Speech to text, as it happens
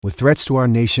With threats to our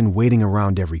nation waiting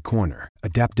around every corner,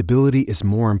 adaptability is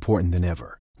more important than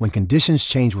ever. When conditions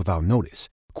change without notice,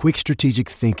 quick strategic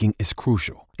thinking is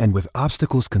crucial. And with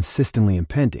obstacles consistently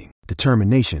impending,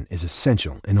 determination is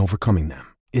essential in overcoming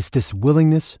them. It's this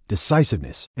willingness,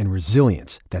 decisiveness, and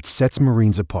resilience that sets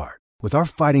Marines apart. With our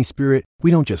fighting spirit, we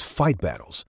don't just fight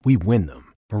battles, we win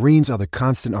them. Marines are the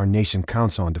constant our nation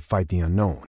counts on to fight the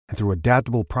unknown. And through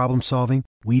adaptable problem solving,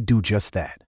 we do just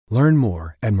that. Learn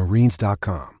more at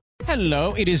marines.com.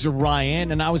 Hello, it is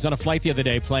Ryan, and I was on a flight the other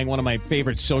day playing one of my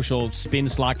favorite social spin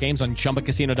slot games on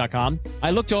ChumbaCasino.com.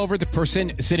 I looked over at the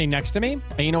person sitting next to me,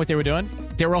 and you know what they were doing?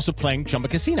 They were also playing Chumba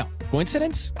Casino.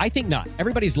 Coincidence? I think not.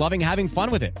 Everybody's loving having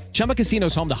fun with it. Chumba Casino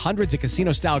is home to hundreds of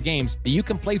casino-style games that you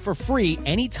can play for free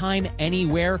anytime,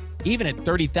 anywhere, even at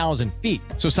 30,000 feet.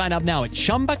 So sign up now at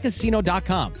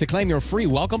ChumbaCasino.com to claim your free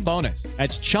welcome bonus.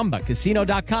 That's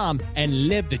ChumbaCasino.com and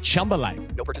live the Chumba life.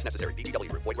 No purchase necessary.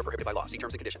 VGW. Void where prohibited by law. See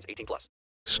terms and conditions. 18+.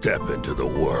 Step into the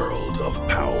world of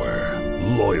power,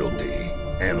 loyalty,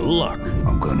 and luck.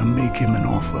 I'm gonna make him an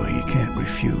offer he can't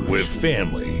refuse. With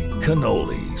family,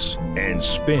 cannolis, and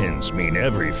spins mean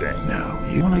everything. Now,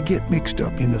 you wanna get mixed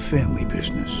up in the family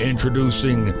business.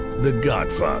 Introducing The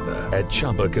Godfather at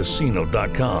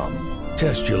ChumbaCasino.com.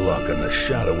 Test your luck in the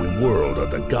shadowy world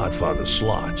of The Godfather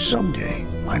slot. Someday,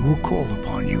 I will call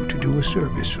upon you to do a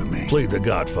service for me. Play The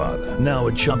Godfather now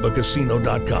at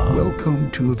ChumbaCasino.com. Welcome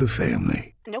to the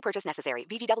family. No purchase necessary.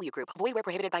 VGW Group. Void where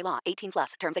prohibited by law.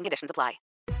 18+. Terms and conditions apply.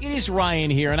 It is Ryan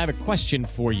here, and I have a question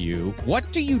for you.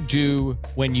 What do you do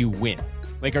when you win?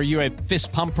 Like, are you a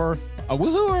fist pumper, a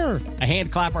woohooer, a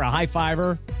hand clapper, a high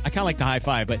fiver? I kind of like the high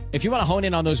five, but if you want to hone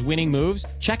in on those winning moves,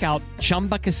 check out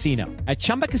Chumba Casino. At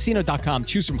ChumbaCasino.com,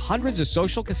 choose from hundreds of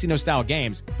social casino-style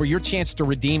games for your chance to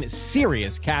redeem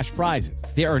serious cash prizes.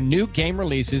 There are new game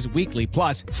releases weekly,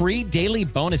 plus free daily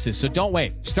bonuses, so don't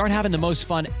wait. Start having the most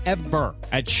fun ever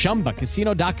at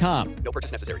ChumbaCasino.com. No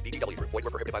purchase necessary. VGW Group. Void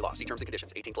where prohibited by law. See terms and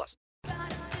conditions. 18+.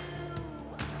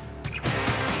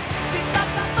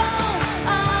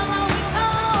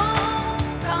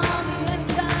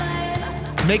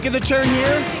 Making the turn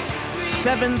here,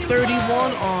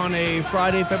 7:31 on a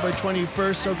Friday, February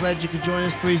 21st. So glad you could join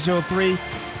us.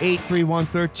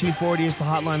 303-831-1340 is the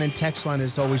hotline, and text line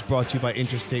is always brought to you by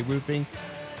Interstate Roofing.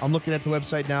 I'm looking at the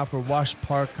website now for Wash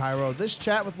Park Cairo. This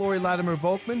chat with Lori Latimer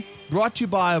Volkman brought to you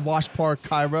by Wash Park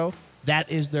Cairo.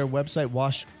 That is their website,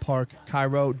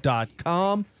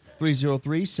 washparkcairo.com.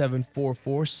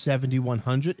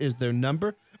 303-744-7100 is their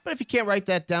number. But if you can't write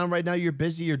that down right now, you're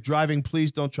busy, you're driving,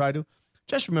 please don't try to.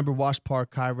 Just remember Wash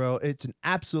Park Cairo. It's an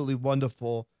absolutely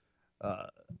wonderful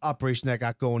operation that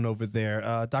got going over there.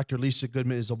 Dr. Lisa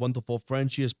Goodman is a wonderful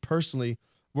friend. She has personally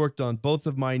worked on both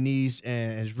of my knees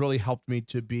and has really helped me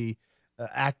to be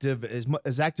active as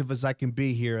I can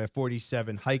be here at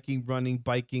 47. Hiking, running,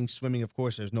 biking, swimming. Of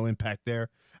course, there's no impact there.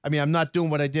 I mean, I'm not doing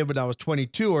what I did when I was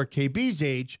 22 or KB's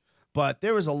age, but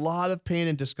there was a lot of pain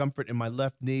and discomfort in my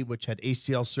left knee, which had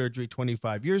ACL surgery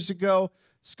 25 years ago.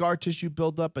 Scar tissue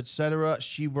buildup, etc.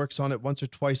 She works on it once or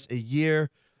twice a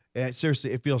year. And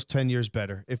seriously, it feels 10 years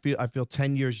better. I feel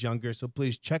 10 years younger. So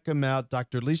please check them out.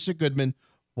 Dr. Lisa Goodman,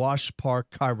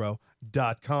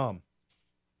 washparkcairo.com.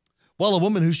 Well, a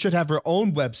woman who should have her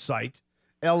own website,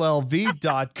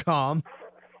 llv.com.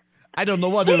 I don't know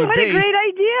what it would what be. A great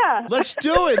idea. Let's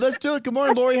do it. Good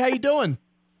morning, Lori. How you doing?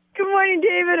 Good morning,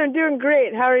 David. I'm doing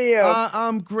great. How are you?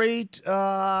 I'm great.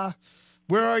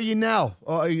 Where are you now?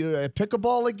 Are you at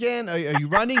pickleball again? Are you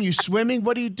running? You swimming?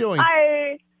 What are you doing?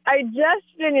 I just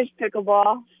finished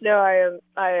pickleball, so I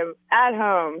am at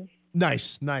home.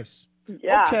 Nice. Yeah.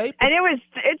 Okay. And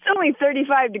it's only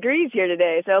 35 degrees here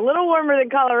today, so a little warmer than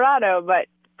Colorado, but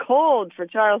cold for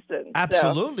Charleston.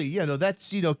 Absolutely. So.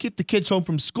 That's, keep the kids home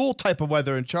from school type of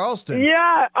weather in Charleston.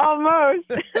 Yeah, almost.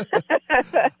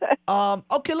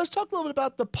 Okay, let's talk a little bit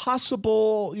about the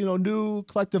possible, new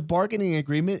collective bargaining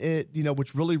agreement,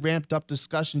 which really ramped up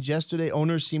discussions yesterday.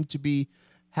 Owners seem to be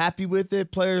happy with it.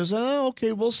 Players,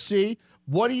 okay, we'll see.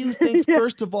 What do you think,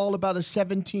 first of all, about a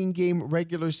 17-game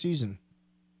regular season?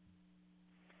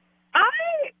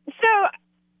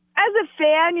 As a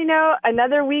fan,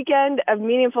 another weekend of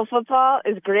meaningful football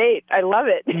is great. I love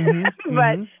it. Mm-hmm,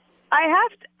 but I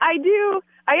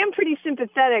am pretty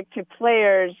sympathetic to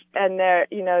players and their,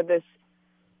 the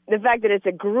fact that it's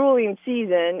a grueling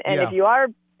season. And if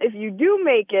you do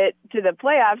make it to the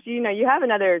playoffs, you have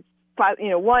another,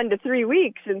 1 to 3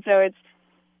 weeks. And so it's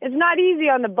not easy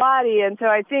on the body. And so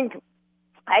I think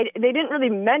they didn't really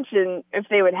mention if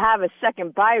they would have a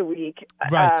second bye week.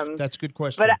 Right, that's a good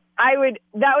question. But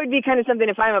that would be kind of something.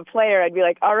 If I'm a player, I'd be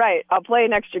like, all right, I'll play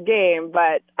an extra game,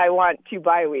 but I want 2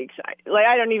 bye weeks.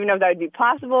 I don't even know if that would be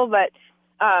possible, but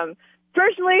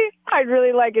personally, I'd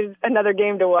really like another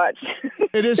game to watch.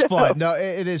 It is fun. No,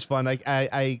 it is fun.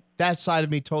 I that side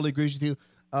of me totally agrees with you.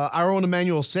 Our own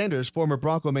Emmanuel Sanders, former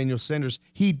Bronco Emmanuel Sanders,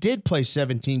 he did play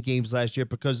 17 games last year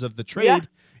because of the trade. Yeah.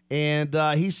 And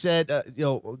he said,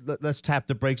 let's tap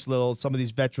the brakes a little. Some of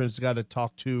these veterans got to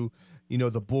talk to,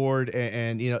 the board.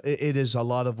 And it is a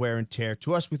lot of wear and tear.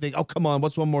 To us, we think, oh, come on,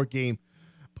 what's one more game?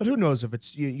 But who knows if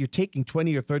it's you're taking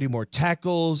 20 or 30 more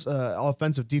tackles,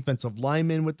 offensive, defensive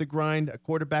linemen with the grind, a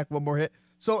quarterback, one more hit.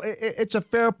 So it's a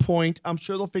fair point. I'm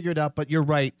sure they'll figure it out. But you're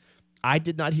right. I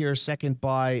did not hear a second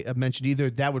bye mentioned either.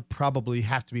 That would probably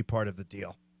have to be part of the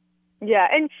deal. Yeah,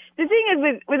 and the thing is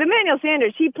with Emmanuel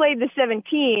Sanders, he played the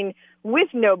 17 with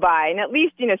no bye, and at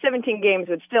least 17 games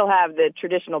would still have the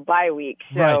traditional bye week.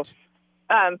 So,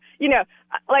 right.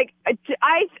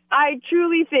 I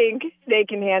truly think they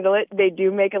can handle it. They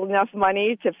do make enough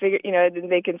money to figure,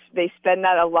 they spend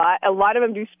that a lot. A lot of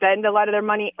them do spend a lot of their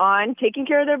money on taking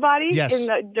care of their bodies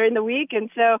during the week,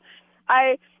 and so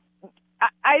I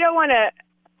don't want to.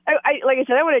 Like I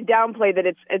said, I want to downplay that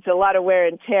it's a lot of wear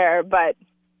and tear, but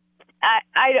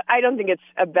I don't think it's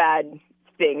a bad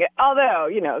thing. Although,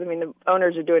 the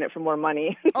owners are doing it for more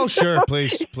money. Oh, sure.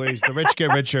 Please. The rich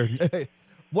get richer.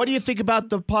 What do you think about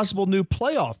the possible new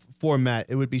playoff format?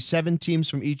 It would be 7 teams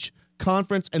from each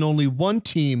conference and only 1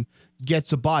 team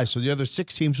gets a bye. So the other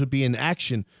 6 teams would be in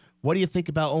action. What do you think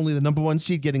about only the number 1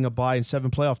 seed getting a bye and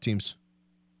 7 playoff teams?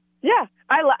 Yeah,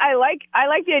 I like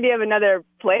the idea of another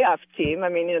playoff team. I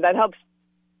mean, that helps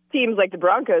teams like the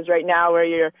Broncos right now where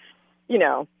you're,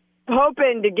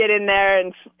 hoping to get in there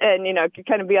and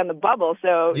kind of be on the bubble.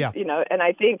 So, yeah. And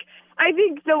I think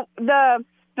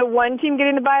the 1 team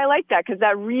getting the bye, I like that because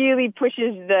that really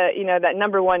pushes that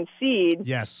number 1 seed.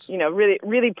 Yes. Really,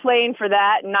 really playing for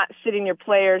that and not sitting your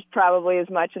players probably as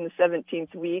much in the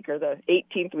 17th week or the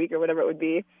 18th week or whatever it would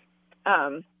be.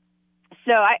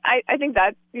 So I think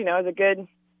that, is a good,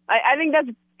 I think that's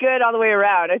good all the way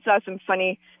around. I saw some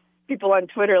funny people on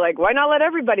Twitter like, why not let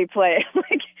everybody play?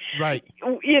 Right.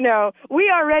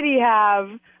 We already have,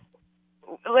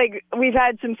 we've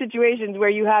had some situations where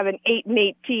you have an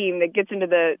 8-8 team that gets into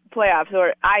the playoffs,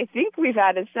 or I think we've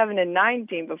had a 7-9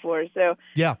 team before. So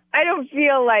yeah, I don't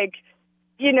feel like,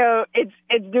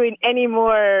 it's doing any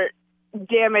more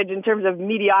damage in terms of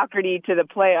mediocrity to the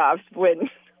playoffs when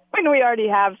we already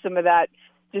have some of that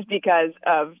just because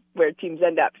of where teams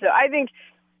end up. So I think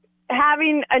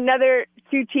having another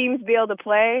 2 teams be able to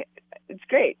play, it's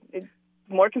great. It's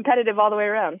more competitive all the way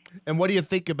around. And what do you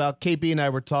think about, KB and I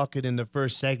were talking in the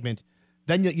first segment,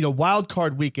 then, wild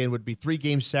card weekend would be 3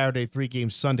 games Saturday, 3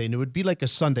 games Sunday, and it would be like a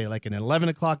Sunday, like an 11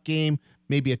 o'clock game,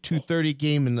 maybe a 2:30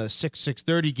 game, and a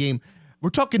 6:30 game. We're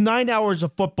talking 9 hours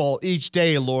of football each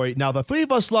day, Lori. Now, the 3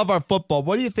 of us love our football.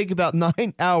 What do you think about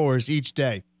 9 hours each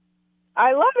day?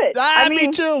 I love it.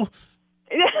 Me too.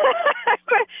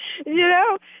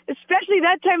 Especially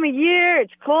that time of year,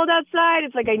 it's cold outside.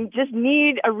 It's like I just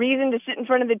need a reason to sit in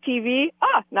front of the TV.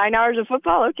 9 hours of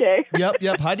football, okay.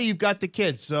 Yep. Honey, you've got the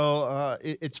kids, so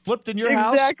it's flipped in your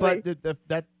house, but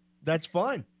that's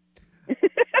fine.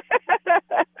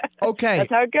 Okay. That's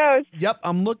how it goes. Yep,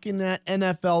 I'm looking at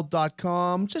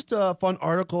NFL.com. Just a fun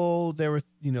article. There were,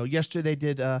 yesterday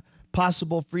they did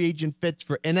possible free agent fits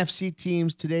for NFC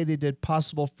teams. Today they did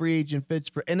possible free agent fits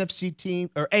for AFC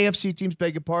teams,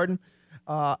 beg your pardon.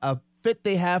 A fit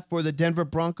they have for the Denver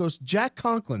Broncos, Jack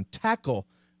Conklin, tackle,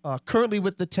 currently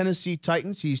with the Tennessee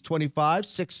Titans. He's 25,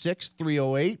 6'6",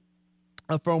 308.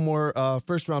 A former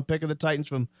first-round pick of the Titans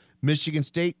from Michigan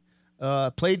State.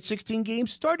 Played 16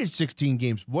 games, started 16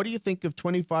 games. What do you think of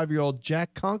 25-year-old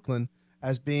Jack Conklin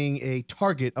as being a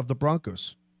target of the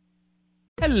Broncos?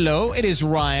 Hello, it is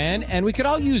Ryan, and we could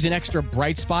all use an extra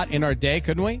bright spot in our day,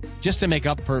 couldn't we? Just to make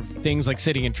up for things like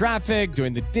sitting in traffic,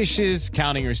 doing the dishes,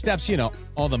 counting your steps,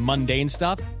 all the mundane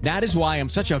stuff. That is why I'm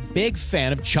such a big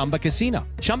fan of Chumba Casino.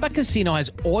 Chumba Casino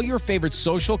has all your favorite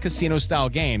social casino-style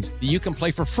games that you can play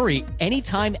for free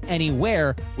anytime,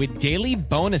 anywhere with daily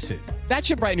bonuses. That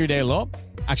should brighten your day a little.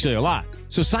 Actually, a lot.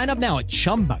 So sign up now at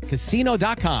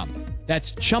ChumbaCasino.com.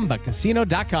 That's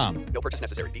ChumbaCasino.com. No purchase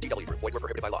necessary. VGW Group. Void where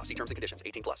prohibited by law. See terms and conditions.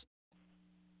 18+.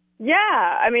 Yeah,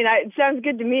 I mean, it sounds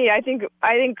good to me. I think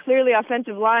clearly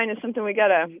offensive line is something we got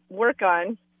to work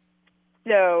on.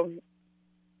 So,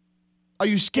 are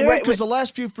you scared? Because the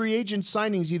last few free agent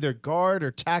signings, either guard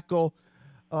or tackle,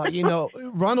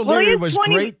 Ronald Leary was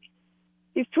great.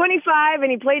 he's 25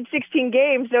 and he played 16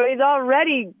 games, so he's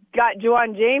already got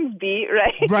Juwan James beat,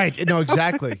 right? Right. No,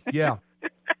 exactly. Yeah.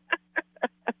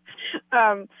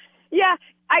 Yeah,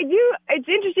 I do. It's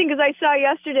interesting because I saw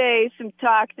yesterday some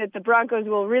talk that the Broncos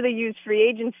will really use free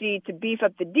agency to beef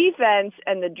up the defense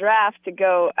and the draft to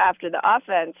go after the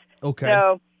offense. Okay.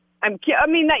 So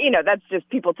that's just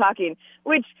people talking,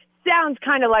 which sounds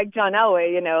kind of like John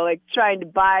Elway, like trying to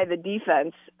buy the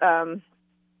defense, and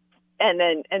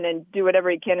then do whatever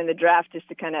he can in the draft just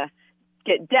to kind of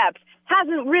get depth.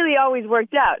 Hasn't really always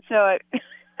worked out. So,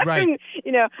 right.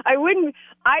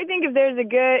 I think if there's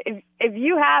if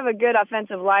you have a good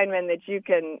offensive lineman that you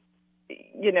can,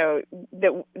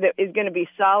 that is going to be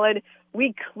solid,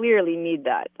 we clearly need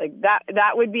that. Like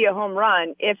that would be a home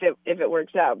run if it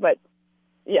works out. But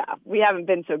yeah, we haven't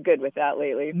been so good with that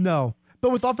lately. No,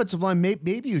 but with offensive line,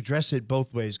 maybe you address it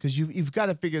both ways because you've got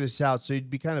to figure this out. So you'd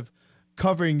be kind of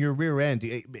covering your rear end.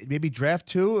 Maybe draft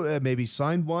two, maybe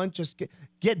sign one. Just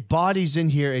get bodies in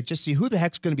here and just see who the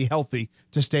heck's going to be healthy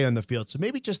to stay on the field. So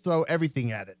maybe just throw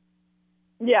everything at it.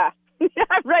 Yeah,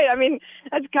 right. I mean,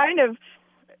 that's kind of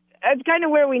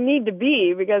where we need to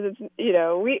be because it's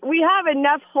we have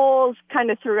enough holes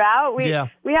kind of throughout.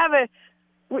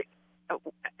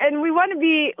 And we want to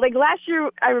be like last year.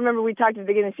 I remember we talked at the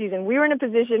beginning of the season. We were in a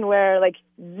position where like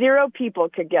 0 people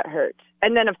could get hurt,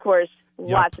 and then of course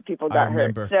lots of people got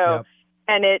hurt. So,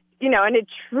 and it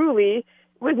truly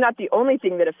was not the only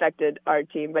thing that affected our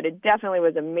team, but it definitely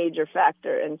was a major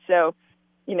factor. And so,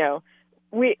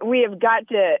 we have got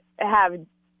to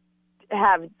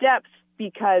have depth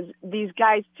because these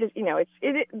guys just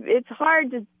it's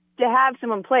hard to have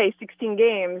someone play 16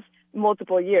 games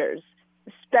multiple years.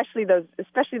 Especially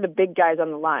the big guys on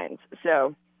the lines.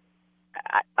 So,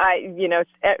 I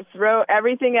throw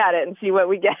everything at it and see what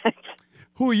we get.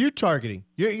 Who are you targeting?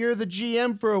 You're the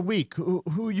GM for a week.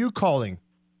 Who are you calling?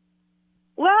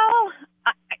 Well,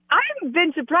 I've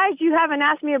been surprised you haven't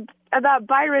asked me about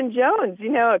Byron Jones.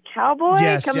 A Cowboy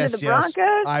coming to the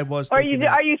Broncos. I was. Or are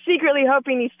you secretly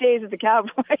hoping he stays with the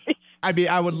Cowboys? I mean,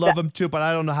 I would love him too, but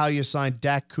I don't know how you sign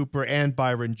Dak Cooper and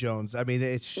Byron Jones. I mean,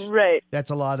 it's right. That's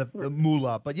a lot of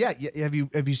moolah. But yeah, have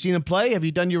you seen him play? Have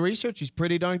you done your research? He's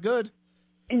pretty darn good.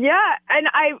 Yeah, and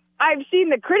I've seen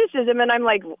the criticism, and I'm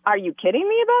like, are you kidding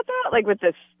me about that? Like with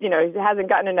this, he hasn't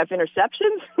gotten enough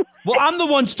interceptions. Well, I'm the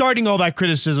one starting all that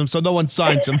criticism, so no one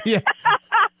signs him. Yeah,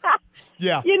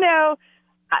 yeah.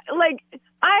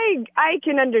 I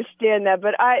can understand that,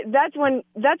 but that's one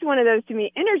of those to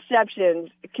me. Interceptions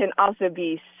can also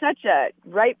be such a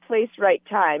right place, right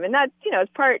time, and that is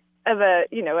part of a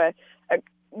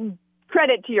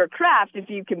credit to your craft if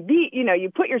you can be you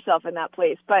put yourself in that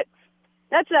place. But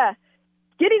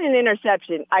getting an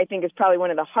interception, I think, is probably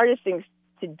one of the hardest things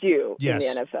to do in the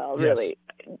NFL. Really,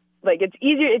 like it's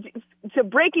easier. So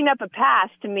breaking up a pass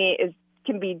to me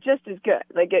can be just as good.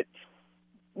 Like it's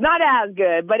not as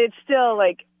good, but it's still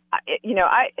like.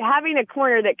 Having a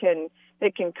corner that can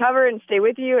cover and stay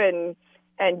with you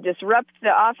and disrupt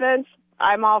the offense,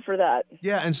 I'm all for that.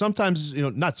 Yeah, and sometimes,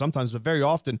 not sometimes, but very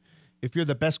often, if you're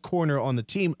the best corner on the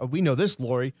team, we know this,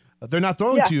 Lori, they're not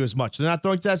throwing to you as much. They're not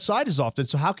throwing to that side as often.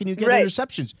 So how can you get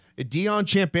interceptions? Deion,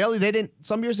 Champ Bailey,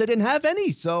 some years they didn't have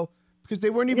any, so because they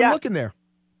weren't even looking there.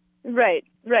 Right,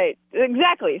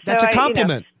 exactly. That's a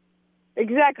compliment.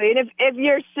 Exactly. And if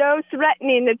you're so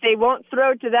threatening that they won't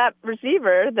throw to that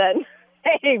receiver, then,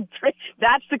 hey,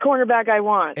 that's the cornerback I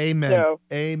want. Amen. So.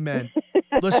 Amen.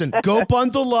 Listen, go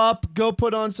bundle up. Go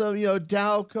put on some,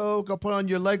 Dalco. Go put on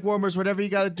your leg warmers, whatever you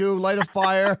got to do. Light a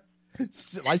fire.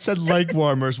 I said leg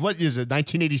warmers. What is it,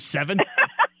 1987?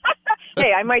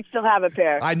 Hey, I might still have a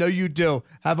pair. I know you do.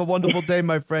 Have a wonderful day,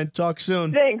 my friend. Talk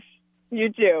soon. Thanks.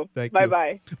 You too.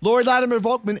 Bye-bye. Lori Latimer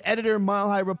Volkman, editor,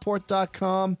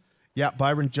 MileHighReport.com. Yeah,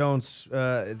 Byron Jones,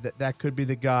 that could be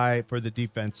the guy for the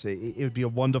defense. It would be a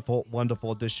wonderful,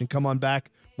 wonderful addition. Come on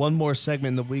back. One more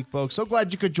segment in the week, folks. So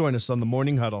glad you could join us on the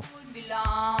Morning Huddle.